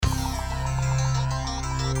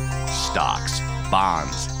Stocks,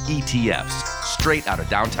 bonds, ETFs, straight out of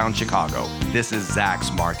downtown Chicago. This is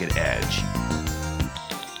Zacks Market Edge.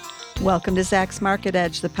 Welcome to Zacks Market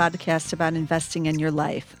Edge, the podcast about investing in your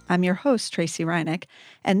life. I'm your host, Tracy Reineck,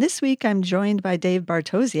 and this week I'm joined by Dave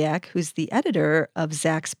Bartosiak, who's the editor of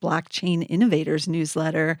Zacks Blockchain Innovators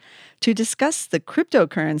newsletter, to discuss the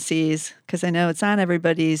cryptocurrencies, because I know it's on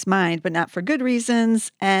everybody's mind, but not for good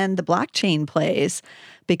reasons, and the blockchain plays,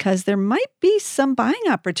 because there might be some buying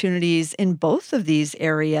opportunities in both of these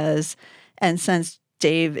areas. And since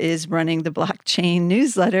Dave is running the blockchain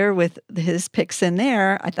newsletter with his picks in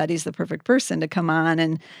there, I thought he's the perfect person to come on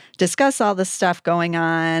and discuss all the stuff going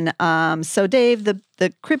on. So Dave, the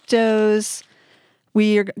cryptos,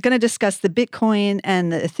 we are going to discuss the Bitcoin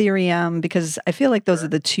and the Ethereum because I feel like those are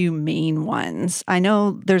the two main ones. I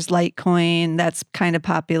know there's Litecoin, that's kind of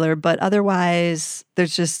popular, but otherwise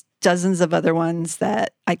there's just dozens of other ones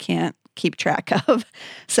that I can't keep track of.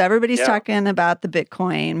 So everybody's talking about the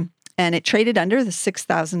Bitcoin. And it traded under the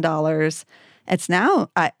 $6,000. It's now,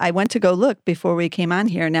 I went to go look before we came on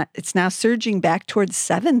here, and it's now surging back towards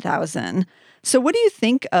 $7,000. So what do you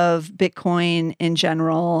think of Bitcoin in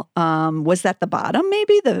general? Was that the bottom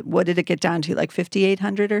maybe? What did it get down to, like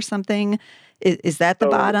 5,800 or something? Is that the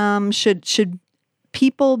bottom? Should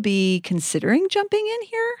people be considering jumping in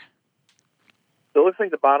here? So it looks like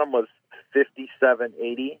the bottom was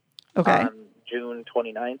 57.80 on June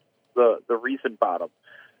 29th, the recent bottom.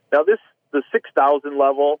 Now, the 6,000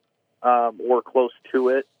 level, or close to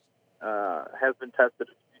it, has been tested a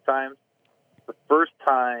few times. The first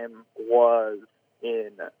time was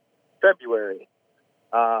in February,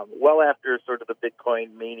 well after sort of the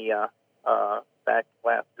Bitcoin mania back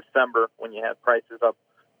last December when you had prices up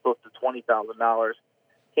close to $20,000,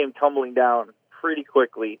 came tumbling down pretty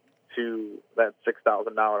quickly to that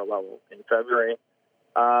 $6,000 level in February.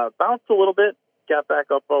 Bounced a little bit. Got back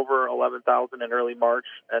up over 11,000 in early March,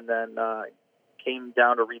 and then came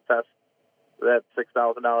down to retest that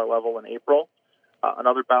 $6,000 level in April.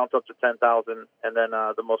 Another bounce up to 10,000, and then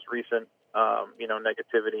the most recent,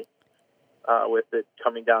 negativity with it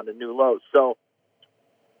coming down to new lows. So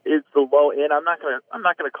it's the low end. I'm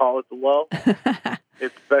not gonna call it the low,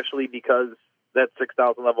 especially because that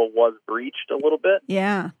 6,000 level was breached a little bit.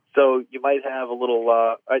 Yeah. So you might have a little.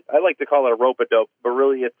 I like to call it a rope-a-dope, but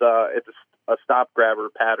really it's a stop grabber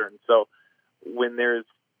pattern. So when there's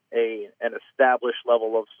an established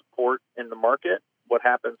level of support in the market, what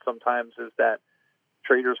happens sometimes is that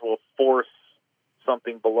traders will force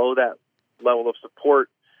something below that level of support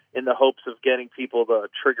in the hopes of getting people to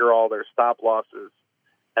trigger all their stop losses,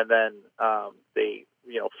 and then they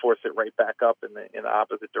force it right back up in the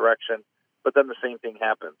opposite direction. But then the same thing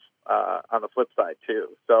happens on the flip side too.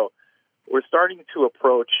 So we're starting to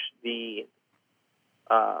approach the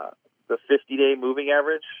 50-day moving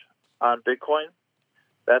average on Bitcoin.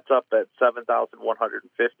 That's up at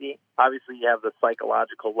 7,150. Obviously, you have the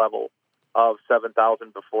psychological level of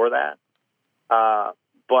 7,000 before that.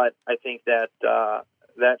 But I think that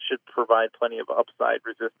that should provide plenty of upside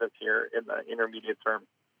resistance here in the intermediate term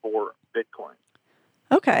for Bitcoin.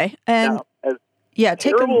 Okay. And now, as yeah,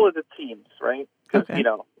 terrible as it seems, right? Because,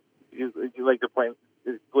 you like to play,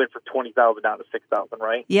 it went from 20,000 down to 6,000,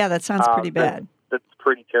 right? Yeah, that sounds pretty bad. That's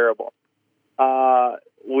pretty terrible.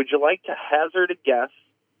 Would you like to hazard a guess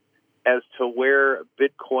as to where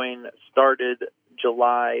Bitcoin started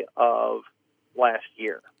July of last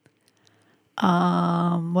year?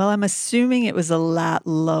 Well, I'm assuming it was a lot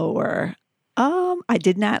lower. I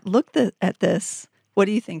did not look at this. What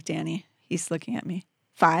do you think, Danny? He's looking at me.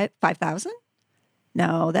 5,000?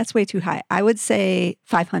 No, that's way too high. I would say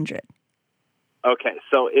 500. Okay,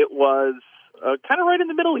 so it was kind of right in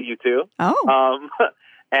the middle of you two. Oh.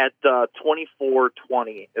 At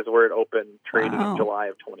 24.20 is where it opened trading Wow. in July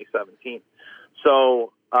of 2017.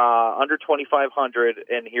 So under 2,500,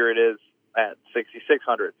 and here it is at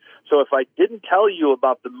 6,600. So if I didn't tell you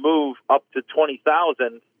about the move up to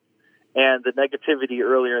 20,000 and the negativity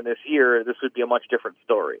earlier in this year, this would be a much different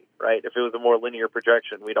story, right? If it was a more linear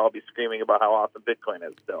projection, we'd all be screaming about how awesome Bitcoin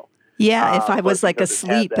is still. Yeah, if I was like because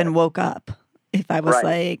asleep and woke up. If I was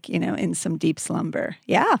in some deep slumber.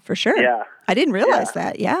 Yeah, for sure. Yeah. I didn't realize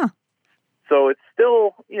that. Yeah. So it's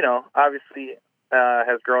still, obviously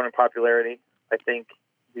has grown in popularity. I think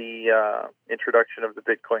the introduction of the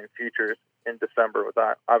Bitcoin futures in December was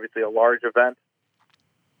obviously a large event,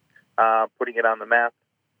 putting it on the map.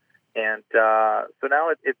 And so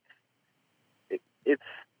now it's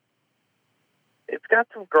got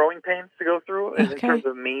some growing pains to go through in terms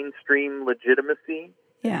of mainstream legitimacy.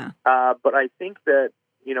 Yeah. But I think that,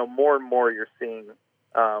 more and more you're seeing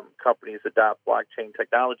companies adopt blockchain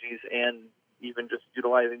technologies and even just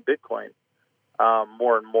utilizing Bitcoin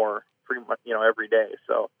more and more, pretty much, every day.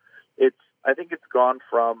 So I think it's gone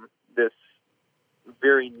from this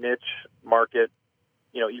very niche market,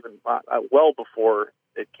 even well before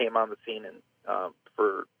it came on the scene and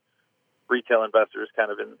for retail investors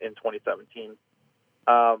kind of in 2017.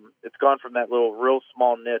 It's gone from that little real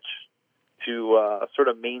small niche to sort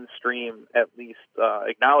of mainstream, at least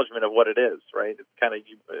acknowledgement of what it is, right? It's kind of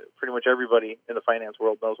pretty much everybody in the finance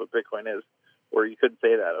world knows what Bitcoin is, where you couldn't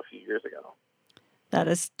say that a few years ago. That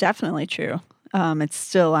is definitely true. It's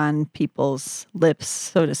still on people's lips,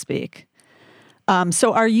 so to speak.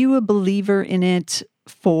 So are you a believer in it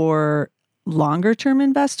for longer-term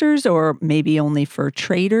investors, or maybe only for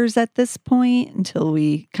traders at this point until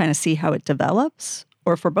we kind of see how it develops,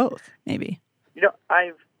 or for both, maybe?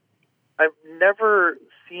 I've never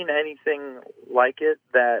seen anything like it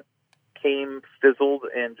that fizzled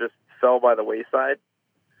and just fell by the wayside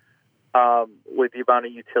with the amount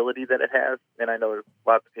of utility that it has. And I know there's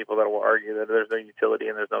lots of people that will argue that there's no utility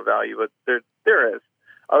and there's no value, but there is.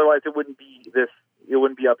 Otherwise, it wouldn't be this. It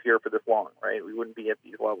wouldn't be up here for this long, right? We wouldn't be at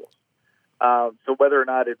these levels. So whether or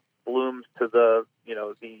not it blooms to the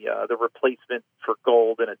replacement for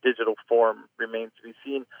gold in a digital form remains to be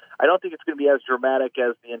seen. I don't think it's going to be as dramatic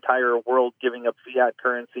as the entire world giving up fiat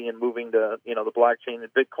currency and moving to the blockchain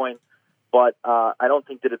and Bitcoin, but I don't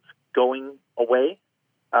think that it's going away.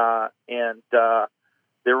 And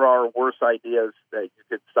there are worse ideas that you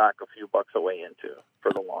could sock a few bucks away into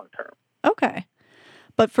for the long term. Okay.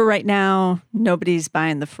 But for right now, nobody's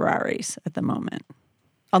buying the Ferraris at the moment.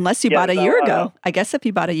 Unless you bought a year ago. I guess if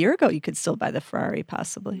you bought a year ago, you could still buy the Ferrari,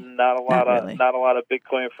 possibly. Not a lot of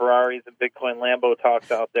Bitcoin Ferraris and Bitcoin Lambo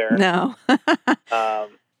talks out there. No.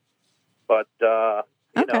 But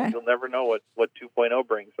you'll never know what 2.0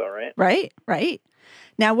 brings, though, right? Right.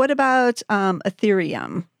 Now, what about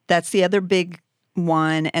Ethereum? That's the other big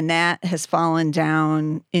one, and that has fallen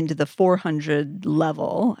down into the 400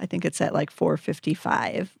 level. I think it's at like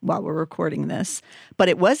 455 while we're recording this. But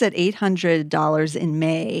it was at $800 in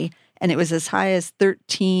May, and it was as high as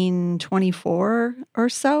 $1,324 or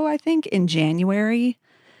so, I think, in January.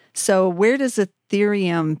 So where does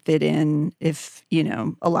Ethereum fit in if,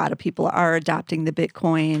 a lot of people are adopting the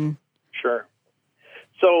Bitcoin? Sure.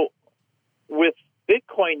 So with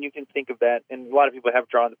Bitcoin, you can think of that, and a lot of people have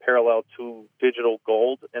drawn the parallel to digital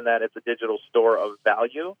gold in that it's a digital store of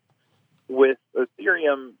value. With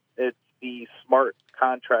Ethereum, it's the smart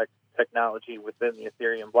contract technology within the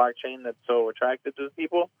Ethereum blockchain that's so attractive to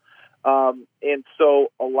people. And so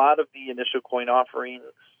a lot of the initial coin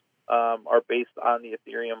offerings are based on the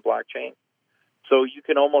Ethereum blockchain. So you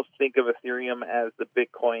can almost think of Ethereum as the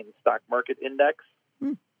Bitcoin stock market index.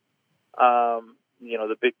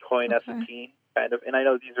 The Bitcoin S&P kind of. And I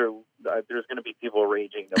know there's going to be people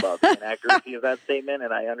raging about the inaccuracy of that statement,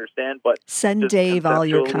 and I understand. But send Dave all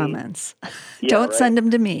your comments. Don't send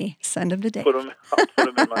them to me. Send them to Dave. I'll put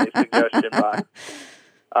them in my suggestion box.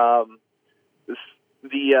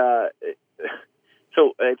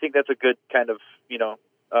 So I think that's a good kind of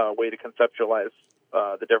way to conceptualize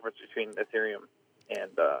the difference between Ethereum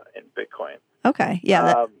and Bitcoin. Okay,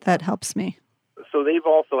 yeah, that helps me. So they've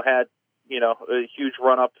also had a huge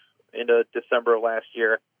run up into December of last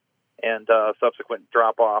year, and subsequent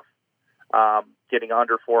drop off, getting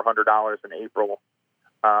under $400 in April,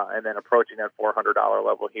 and then approaching that $400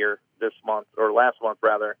 level here this month, or last month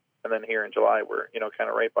rather, and then here in July we're kind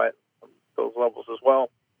of right by those levels as well.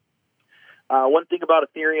 One thing about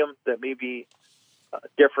Ethereum that may be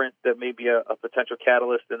different, that may be a potential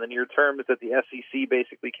catalyst in the near term, is that the SEC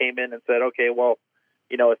basically came in and said, okay, well,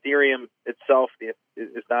 Ethereum itself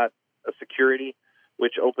is not a security,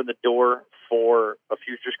 which opened the door for a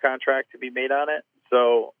futures contract to be made on it.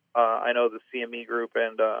 So I know the CME Group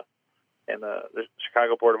and the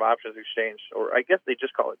Chicago Board of Options Exchange, or I guess they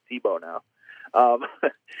just call it CBOE now,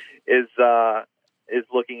 is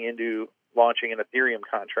looking into launching an Ethereum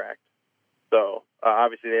contract. So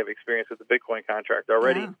obviously they have experience with the Bitcoin contract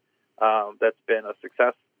already. Yeah. That's been a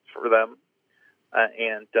success for them.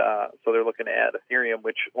 And so they're looking to add Ethereum,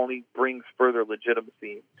 which only brings further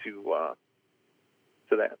legitimacy to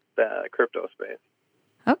that crypto space.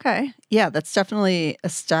 Okay. Yeah, that's definitely a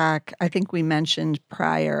stock I think we mentioned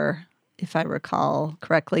prior, if I recall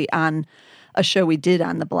correctly, on a show we did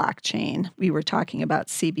on the blockchain. We were talking about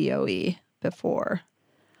CBOE before.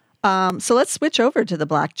 So let's switch over to the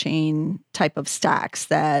blockchain type of stocks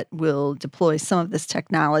that will deploy some of this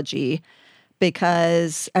technology,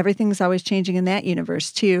 because everything's always changing in that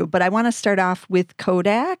universe too. But I want to start off with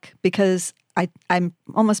Kodak, because I'm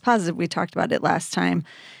almost positive we talked about it last time.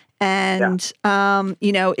 And,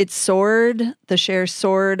 it soared, the shares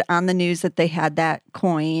soared on the news that they had that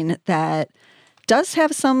coin that does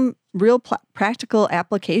have some real practical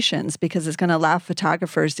applications because it's going to allow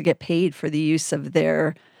photographers to get paid for the use of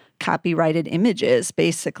their copyrighted images,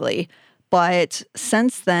 basically. But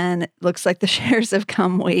since then, it looks like the shares have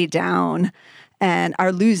come way down and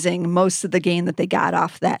are losing most of the gain that they got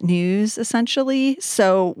off that news, essentially.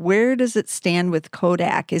 So where does it stand with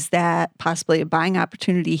Kodak? Is that possibly a buying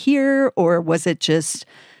opportunity here, or was it just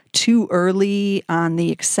too early on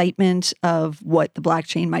the excitement of what the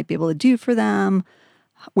blockchain might be able to do for them?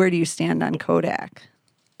 Where do you stand on Kodak?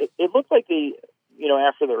 It looked like they,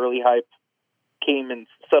 after the early hype came and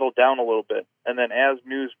settled down a little bit. And then as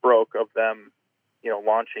news broke of them,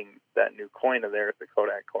 launching that new coin of theirs, the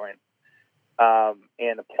Kodak coin,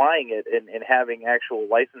 and applying it and having actual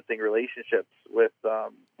licensing relationships with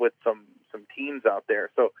some teams out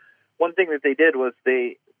there. So one thing that they did was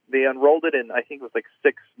they unrolled it in, I think it was like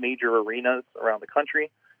 6 major arenas around the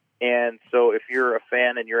country. And so if you're a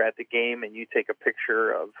fan and you're at the game and you take a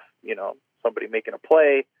picture of, somebody making a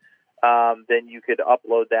play, then you could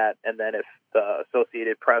upload that. And then if the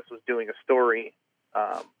Associated Press was doing a story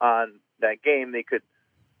on that game, they could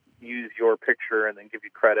use your picture and then give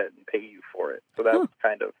you credit and pay you for it. So that's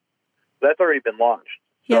that's already been launched.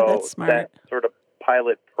 Yeah, so that's smart. That sort of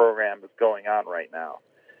pilot program is going on right now.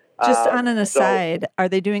 Just on an aside, are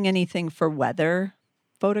they doing anything for weather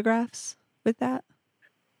photographs with that?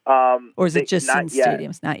 Or is it just in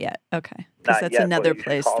stadiums? Not yet. Okay. Because that's another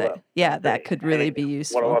place that could really be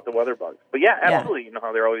useful. What about the weather bugs? But yeah, absolutely. You know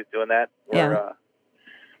how they're always doing that? Where,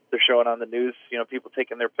 they're showing on the news, people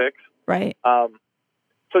taking their pics. Right.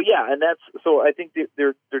 So yeah, and so I think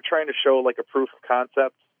they're trying to show like a proof of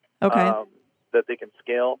concept that they can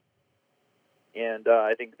scale. And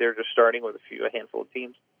I think they're just starting with a handful of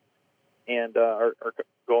teams and are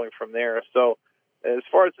going from there. So as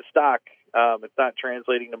far as the stock, it's not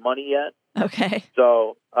translating to money yet. Okay.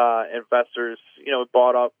 So investors,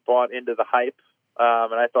 bought into the hype,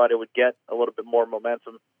 and I thought it would get a little bit more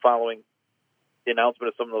momentum following the announcement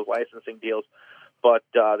of some of those licensing deals, but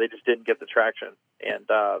they just didn't get the traction, and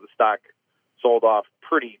the stock sold off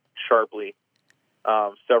pretty sharply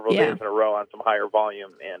several days in a row on some higher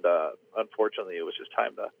volume, and unfortunately, it was just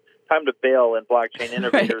time to bail in blockchain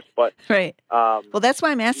innovators. Right. But right. Well, that's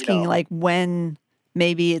why I'm asking, like, when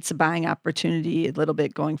maybe it's a buying opportunity a little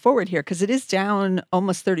bit going forward here, because it is down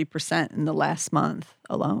almost 30% in the last month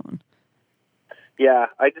alone. Yeah,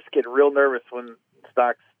 I just get real nervous when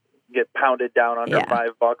stocks get pounded down under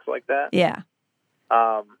 $5 like that. Yeah.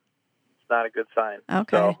 It's not a good sign.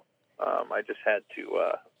 Okay. So I just had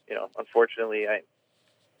to, unfortunately, I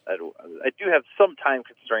do have some time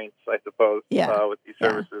constraints, I suppose, with these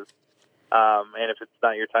services. And if it's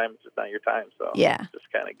not your time, it's just not your time. So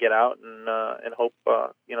just kind of get out and hope,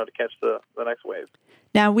 to catch the next wave.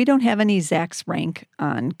 Now, we don't have any Zacks rank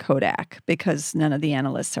on Kodak because none of the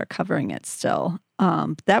analysts are covering it still.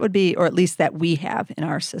 That would be, or at least that we have in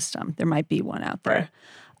our system. There might be one out there.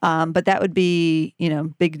 Right. But that would be,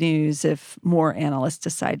 big news if more analysts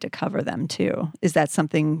decide to cover them too. Is that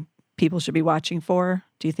something people should be watching for?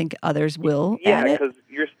 Do you think others will add it? Yeah, because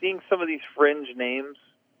you're seeing some of these fringe names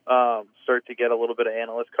start to get a little bit of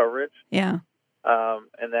analyst coverage. Yeah.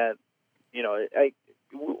 And that,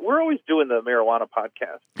 we're always doing the marijuana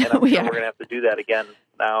podcast, and I'm sure we're going to have to do that again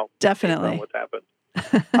now. Definitely. What's happened.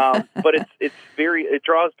 But it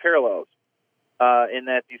draws parallels in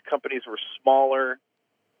that these companies were smaller.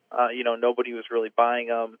 Nobody was really buying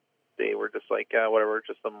them. They were just like, whatever,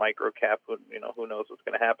 just a micro cap, who knows what's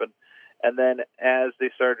going to happen. And then as they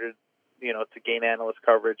started, to gain analyst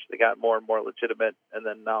coverage, they got more and more legitimate. And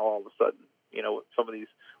then now all of a sudden, with some of these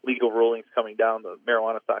legal rulings coming down, the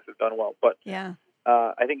marijuana stocks have done well. But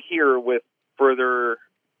I think here with further,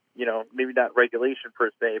 maybe not regulation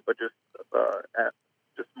per se, but just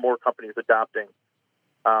more companies adopting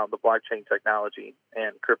the blockchain technology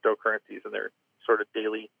and cryptocurrencies in their sort of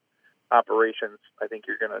daily operations, I think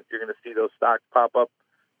you're gonna see those stocks pop up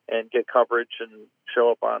and get coverage and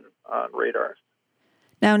show up on radars.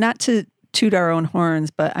 Now, not to toot our own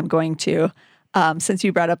horns, but I'm going to, since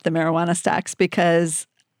you brought up the marijuana stocks, because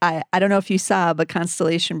I don't know if you saw, but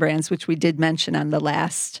Constellation Brands, which we did mention on the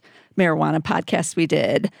last marijuana podcast we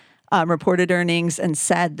did, reported earnings and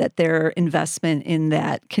said that their investment in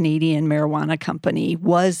that Canadian marijuana company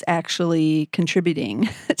was actually contributing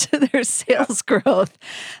to their sales growth.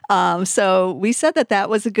 So we said that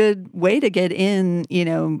was a good way to get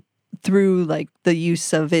in, through like the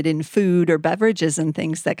use of it in food or beverages and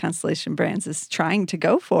things that Constellation Brands is trying to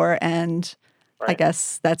go for. And I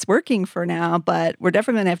guess that's working for now, but we're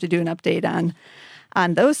definitely going to have to do an update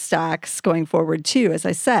on those stocks going forward too, as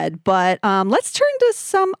I said. But let's turn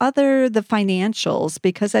to the financials,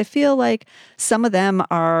 because I feel like some of them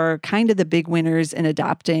are kind of the big winners in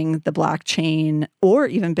adopting the blockchain or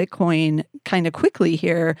even Bitcoin kind of quickly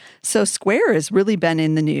here. So Square has really been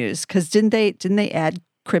in the news because didn't they add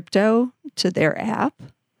crypto to their app?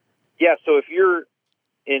 Yeah. So if you're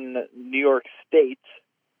in New York State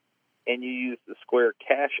and you use the Square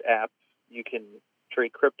Cash app, you can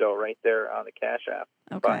trade crypto right there on the Cash app.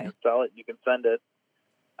 Buy and sell it. You can send it.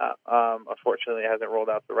 Unfortunately, it hasn't rolled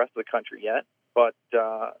out to the rest of the country yet, but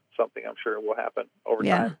something I'm sure will happen over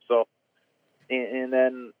time. So, and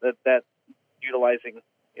then that utilizing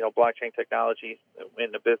blockchain technology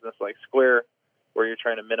in a business like Square, where you're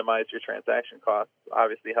trying to minimize your transaction costs,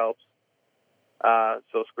 obviously helps.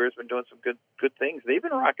 So Square's been doing some good things. They've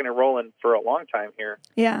been rocking and rolling for a long time here.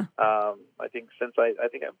 Yeah. I think since I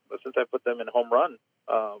put them in home run,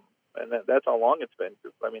 and that's how long it's been.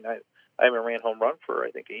 I mean, I haven't ran home run for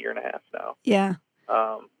I think a year and a half now. Yeah.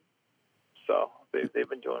 So they've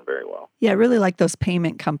been doing very well. Yeah, I really like those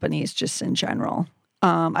payment companies just in general.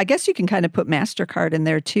 I guess you can kind of put MasterCard in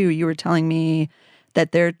there too. You were telling me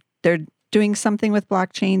that they're doing something with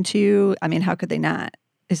blockchain too. I mean, how could they not?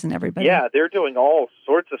 Isn't everybody? Yeah, they're doing all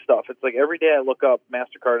sorts of stuff. It's like every day I look up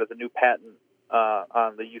MasterCard has a new patent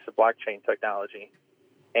on the use of blockchain technology.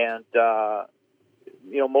 And,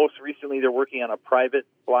 most recently they're working on a private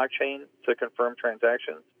blockchain to confirm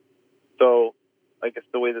transactions. So I guess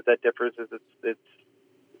the way that differs is it's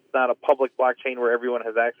not a public blockchain where everyone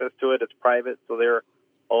has access to it. It's private, so their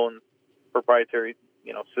own proprietary,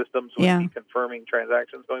 systems would be confirming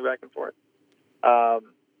transactions going back and forth.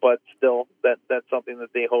 But still, that's something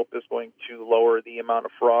that they hope is going to lower the amount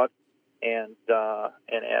of fraud and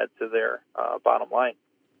add to their bottom line.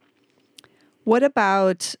 What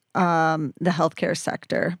about the healthcare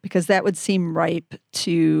sector? Because that would seem ripe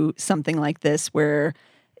to something like this, where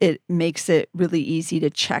it makes it really easy to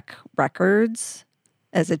check records,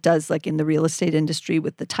 as it does like in the real estate industry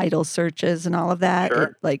with the title searches and all of that. Sure.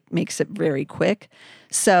 It like makes it very quick.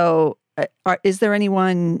 So is there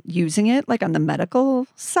anyone using it like on the medical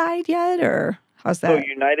side yet, or how's that? So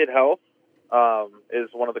United Health is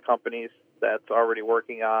one of the companies that's already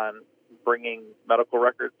working on bringing medical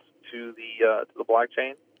records to the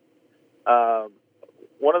blockchain.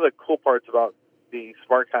 One of the cool parts about the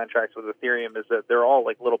smart contracts with Ethereum is that they're all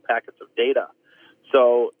like little packets of data.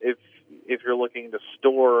 So if you're looking to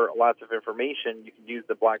store lots of information, you can use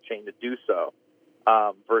the blockchain to do so,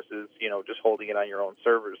 versus just holding it on your own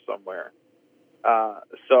servers somewhere.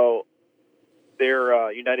 So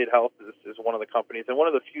their United Health is one of the companies, and one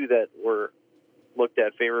of the few that were looked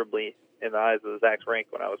at favorably in the eyes of the Zacks Rank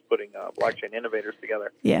when I was putting blockchain innovators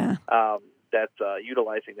together. Yeah. That's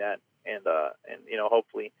utilizing that, and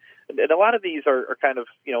hopefully, and a lot of these are kind of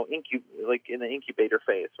like in the incubator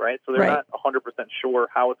phase, right? So they're not 100% sure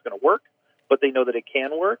how it's going to work, but they know that it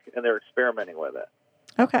can work, and they're experimenting with it.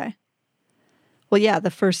 Okay. Well, yeah,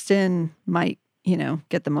 the first in might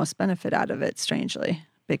get the most benefit out of it, strangely,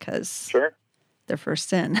 because they're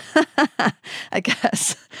first in, I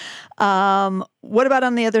guess. What about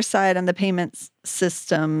on the other side, on the payments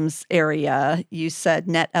systems area? You said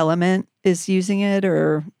NetElement is using it,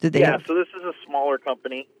 or did they? Yeah, so this is a smaller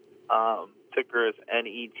company. Ticker is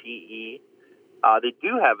NETE. They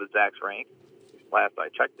do have a Zacks Rank. Last I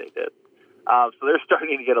checked, they did. So they're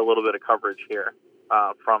starting to get a little bit of coverage here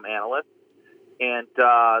from analysts. And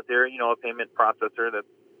they're, a payment processor that's,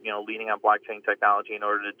 leaning on blockchain technology in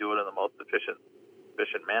order to do it in the most efficient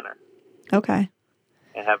manner. Okay.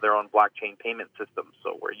 And have their own blockchain payment system,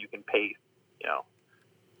 so where you can pay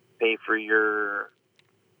for your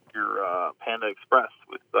Panda Express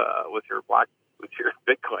with your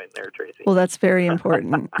Bitcoin there, Tracy. Well, that's very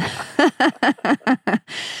important.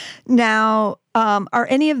 Now, are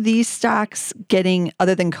any of these stocks getting,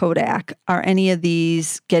 other than Kodak, are any of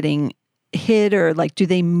these getting hit, or like do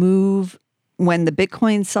they move when the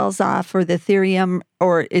Bitcoin sells off or the Ethereum,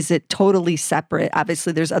 or is it totally separate?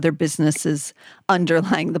 Obviously, there's other businesses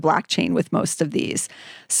underlying the blockchain with most of these.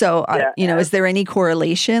 So, is there any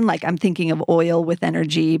correlation? Like I'm thinking of oil with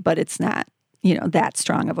energy, but it's not, that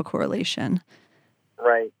strong of a correlation.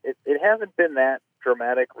 Right. It hasn't been that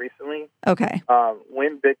dramatic recently. Okay.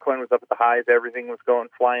 When Bitcoin was up at the highs, everything was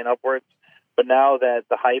flying upwards. But now that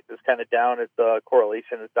the hype is kind of down, the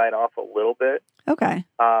correlation has died off a little bit. Okay.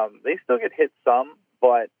 They still get hit some,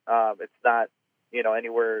 but it's not,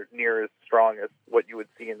 anywhere near as strong as what you would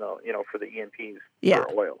see in the, for the E&Ps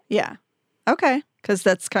for oil. Yeah. Okay. Because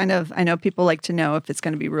that's kind of, I know people like to know if it's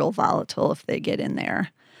going to be real volatile if they get in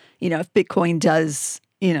there. If Bitcoin does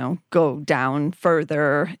go down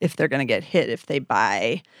further if they're going to get hit if they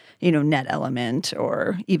buy, Net Element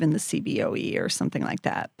or even the CBOE or something like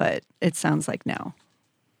that. But it sounds like no.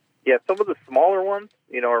 Yeah, some of the smaller ones,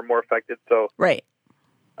 are more affected. So, right.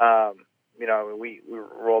 We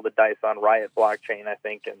rolled the dice on Riot blockchain, I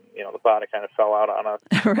think, and the bottom kind of fell out on us.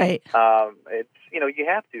 Right. It's you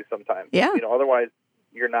have to sometimes. Yeah. Otherwise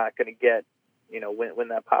you're not going to get when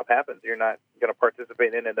that pop happens, you're not going to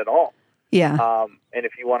participate in it at all. Yeah. And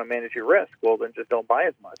if you want to manage your risk, well, then just don't buy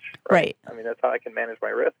as much. Right. I mean, that's how I can manage my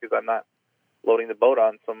risk, because I'm not loading the boat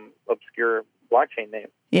on some obscure blockchain name.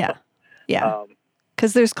 Yeah. Yeah.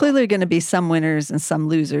 Because there's clearly going to be some winners and some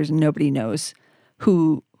losers, and nobody knows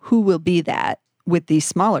who will be that with these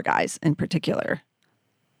smaller guys in particular.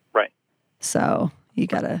 Right. So you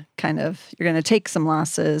got to you're going to take some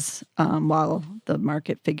losses while the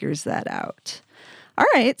market figures that out. All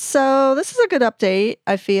right. So this is a good update,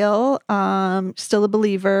 I feel. Still a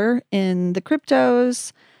believer in the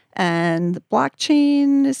cryptos, and the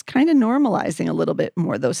blockchain is kind of normalizing a little bit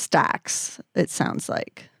more those stocks, it sounds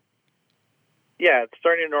like. Yeah, it's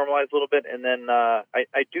starting to normalize a little bit. And then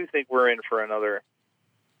I do think we're in for another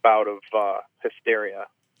bout of hysteria.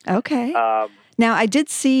 Okay. Now, I did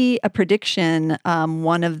see a prediction,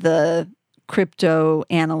 one of the crypto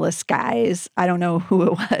analyst guys, I don't know who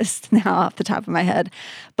it was now off the top of my head,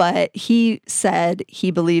 but he said he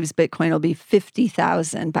believes Bitcoin will be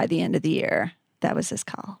 50,000 by the end of the year. That was his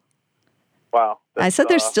call. Wow. I said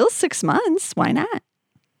there's still 6 months. Why not?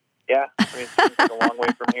 Yeah. I mean, it's a long way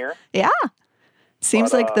from here. Yeah.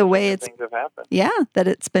 Seems like the way things have happened. Yeah, that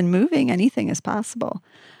it's been moving, anything is possible.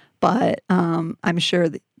 But I'm sure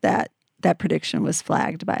that prediction was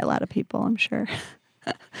flagged by a lot of people, I'm sure.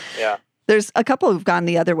 Yeah. There's a couple who've gone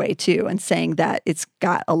the other way too, and saying that it's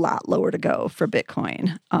got a lot lower to go for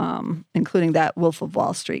Bitcoin, including that Wolf of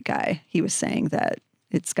Wall Street guy. He was saying that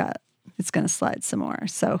it's going to slide some more.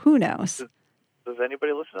 So who knows? Does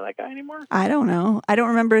anybody listen to that guy anymore? I don't know. I don't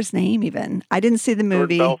remember his name even. I didn't see the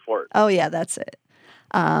movie. George Belfort. Oh yeah, that's it.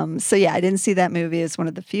 So yeah, I didn't see that movie. It's one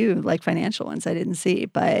of the few financial ones I didn't see,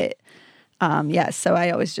 but yeah. So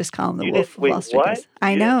I always just call him the Wolf of Wall Street. What?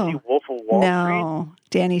 I know. Didn't see Wolf of Wall Street? No,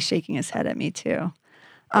 Danny's shaking his head at me too.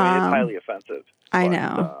 I mean, it's highly offensive. I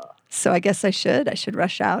know. So I guess I should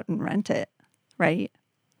rush out and rent it, right?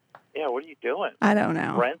 Yeah. What are you doing? I don't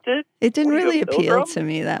know. Rent it? It didn't really appeal Pilgrim? to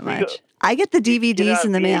me that much. I get the DVDs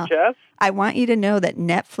in the mail. I want you to know that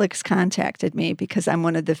Netflix contacted me because I'm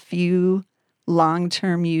one of the few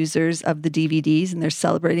long-term users of the DVDs, and they're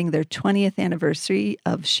celebrating their 20th anniversary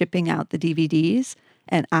of shipping out the DVDs.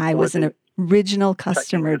 And I was an original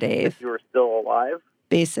customer, Dave. If you were still alive?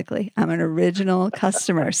 Basically, I'm an original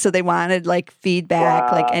customer. So they wanted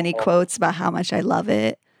feedback, any quotes about how much I love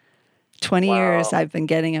it. 20 years I've been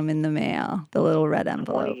getting them in the mail, the little red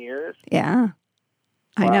envelope. 20 years? Yeah.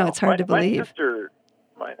 I know, it's hard to believe.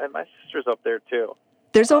 My sister's up there too.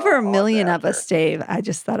 There's over 1 million of us, Dave. I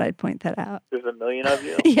just thought I'd point that out. There's 1 million of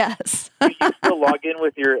you? Yes. Do you still log in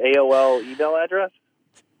with your AOL email address?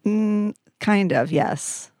 Kind of,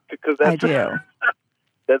 yes. Because I do.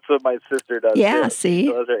 That's what my sister does. Yeah, too. see? She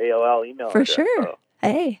still has her AOL email For address. sure. So.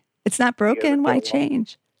 Hey, it's not broken. Why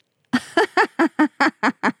change?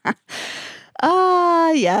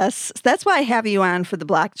 Yes. That's why I have you on for the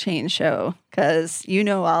blockchain show, because you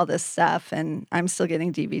know all this stuff, and I'm still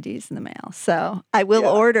getting DVDs in the mail. So I will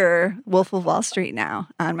order Wolf of Wall Street now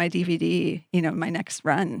on my DVD, my next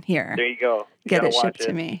run here. There you go. Get it shipped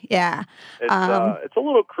to me. Yeah. It's a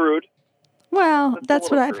little crude. Well,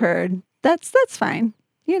 that's what I've heard. That's fine.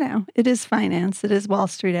 It is finance. It is Wall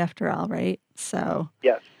Street after all, right? So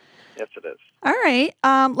Yes, it is. All right.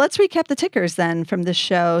 Let's recap the tickers then from this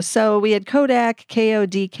show. So we had Kodak,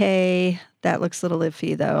 KODK. That looks a little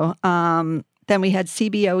iffy though. Then we had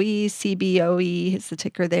CBOE. CBOE is the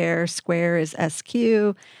ticker there. Square is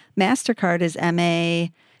SQ. MasterCard is MA.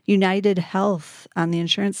 United Health on the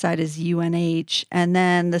insurance side is UNH. And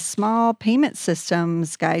then the small payment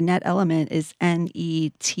systems guy, Net Element, is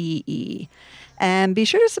NETE. And be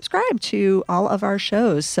sure to subscribe to all of our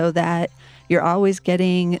shows so that you're always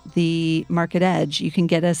getting the Market Edge. You can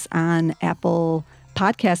get us on Apple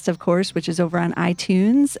Podcasts, of course, which is over on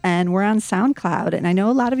iTunes, and we're on SoundCloud. And I know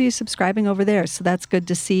a lot of you subscribing over there, so that's good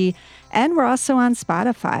to see. And we're also on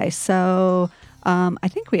Spotify. So I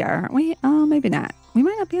think we are, aren't we? Maybe not. We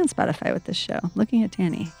might not be on Spotify with this show. Looking at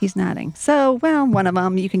Danny. He's nodding. So, one of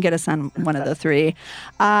them. You can get us on one of the three.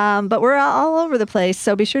 But we're all over the place.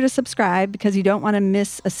 So be sure to subscribe because you don't want to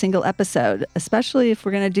miss a single episode, especially if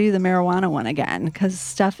we're going to do the marijuana one again, because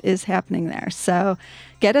stuff is happening there. So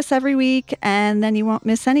get us every week and then you won't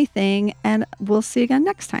miss anything. And we'll see you again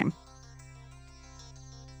next time.